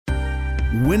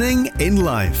Winning in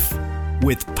Life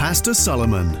with Pastor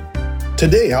Solomon.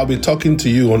 Today I'll be talking to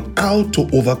you on how to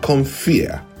overcome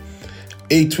fear.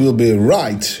 It will be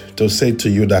right to say to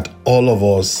you that all of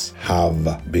us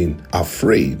have been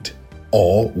afraid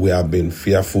or we have been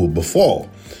fearful before.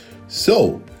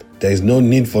 So there is no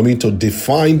need for me to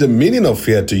define the meaning of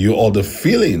fear to you or the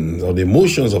feelings or the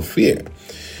emotions of fear.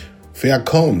 Fear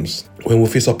comes when we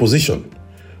face opposition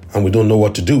and we don't know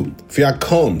what to do. Fear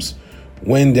comes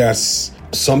when there's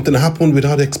something happened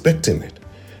without expecting it.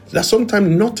 That sometimes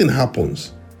nothing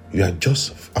happens. You are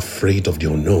just afraid of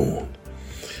the unknown.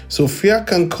 So fear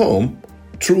can come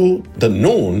through the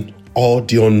known or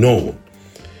the unknown.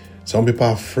 Some people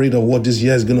are afraid of what this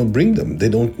year is going to bring them. They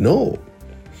don't know.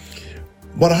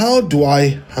 But how do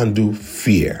I handle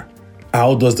fear?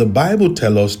 How does the Bible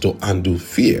tell us to handle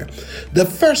fear? The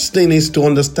first thing is to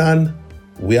understand,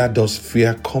 where does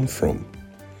fear come from?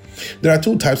 There are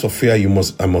two types of fear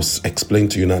I must explain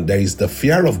to you now. There is the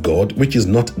fear of God, which is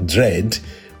not dread,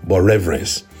 but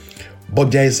reverence.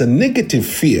 But there is a negative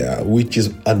fear, which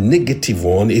is a negative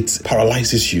one. It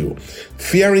paralyzes you.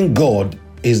 Fearing God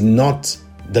is not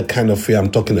the kind of fear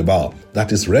I'm talking about.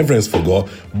 That is reverence for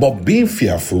God. But being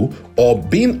fearful or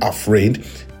being afraid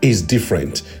is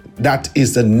different. That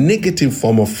is a negative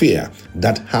form of fear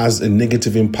that has a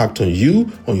negative impact on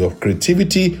you, on your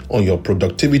creativity, on your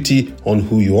productivity, on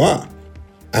who you are.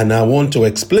 And I want to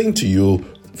explain to you,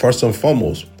 first and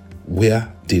foremost,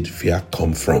 where did fear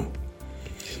come from?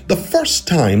 The first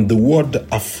time the word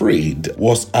afraid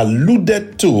was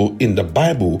alluded to in the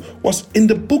Bible was in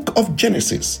the book of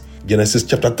Genesis. Genesis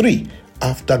chapter 3,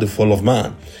 after the fall of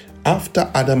man,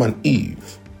 after Adam and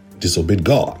Eve disobeyed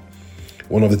God.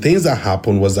 One of the things that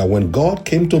happened was that when God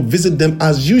came to visit them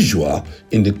as usual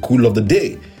in the cool of the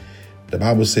day, the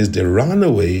Bible says they ran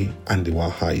away and they were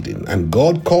hiding. And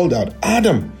God called out,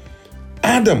 Adam,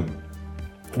 Adam,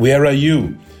 where are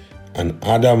you? And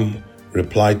Adam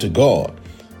replied to God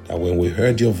that when we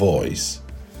heard your voice,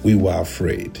 we were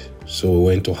afraid. So we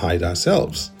went to hide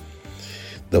ourselves.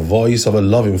 The voice of a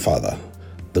loving Father,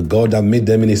 the God that made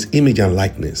them in his image and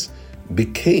likeness,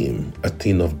 became a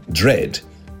thing of dread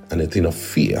and a thing of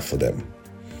fear for them.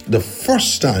 The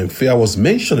first time fear was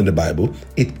mentioned in the Bible,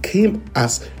 it came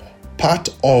as part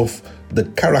of the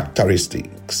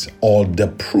characteristics or the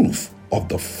proof of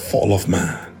the fall of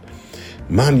man.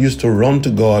 Man used to run to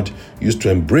God, used to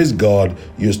embrace God,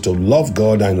 used to love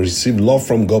God and receive love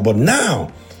from God. But now,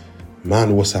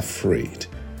 man was afraid,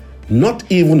 not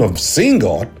even of seeing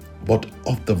God, but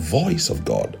of the voice of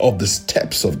God, of the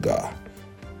steps of God.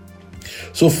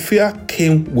 So fear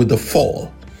came with the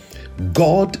fall.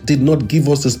 God did not give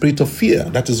us the spirit of fear.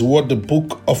 That is what the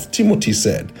book of Timothy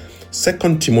said.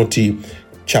 2 Timothy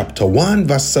chapter 1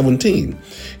 verse 17.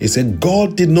 It said,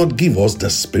 God did not give us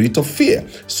the spirit of fear.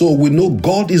 So we know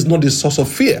God is not the source of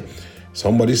fear.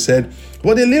 Somebody said,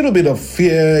 well, a little bit of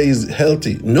fear is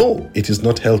healthy. No, it is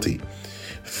not healthy.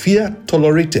 Fear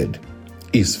tolerated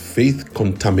is faith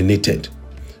contaminated.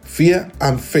 Fear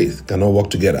and faith cannot work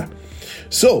together.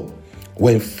 So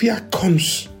when fear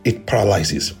comes, it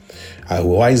paralyzes. A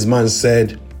wise man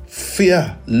said,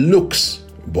 fear looks,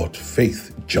 but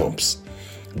faith jumps.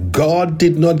 God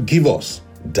did not give us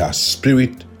the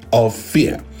spirit of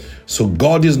fear. So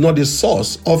God is not the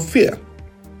source of fear.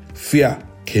 Fear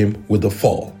came with the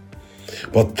fall.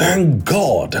 But thank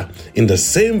God, in the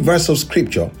same verse of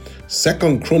scripture, 2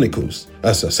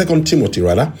 Timothy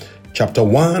chapter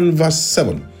 1 verse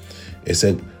 7, it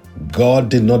said, God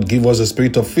did not give us a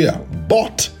spirit of fear,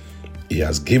 but he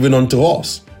has given unto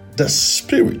us the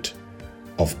spirit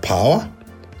of power,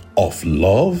 of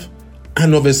love,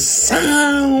 and of a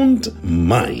sound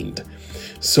mind.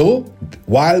 So,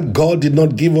 while God did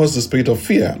not give us the spirit of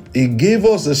fear, he gave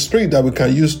us the spirit that we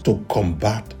can use to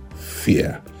combat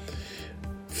fear.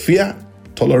 Fear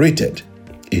tolerated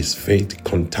is faith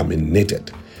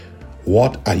contaminated.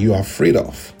 What are you afraid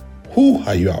of? Who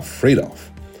are you afraid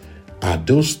of? Are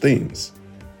those things,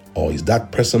 or is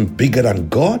that person bigger than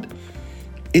God?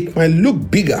 It might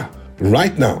look bigger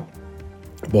right now,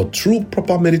 but through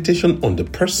proper meditation on the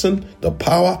person, the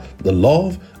power, the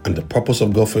love, and the purpose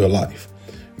of God for your life,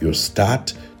 you'll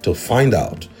start to find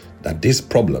out that this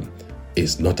problem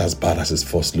is not as bad as it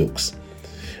first looks.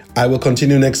 I will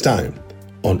continue next time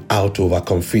on how to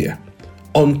overcome fear.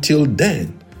 Until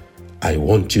then, I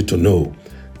want you to know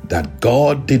that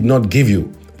God did not give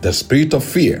you the spirit of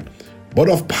fear, but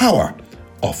of power,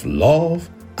 of love,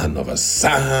 and of a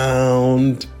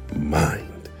sound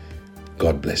mind.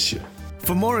 God bless you.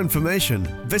 For more information,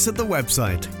 visit the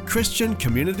website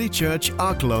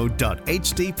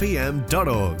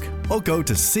christiancommunitychurcharklow.hdpm.org or go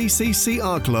to CCC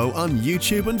Arklow on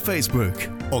YouTube and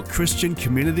Facebook. or Christian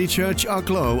Community Church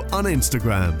Arklow on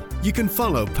Instagram. You can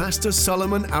follow Pastor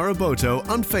Solomon Araboto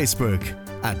on Facebook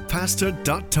at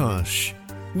pastor.tosh.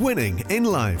 Winning in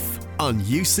Life on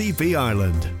UCB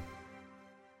Ireland.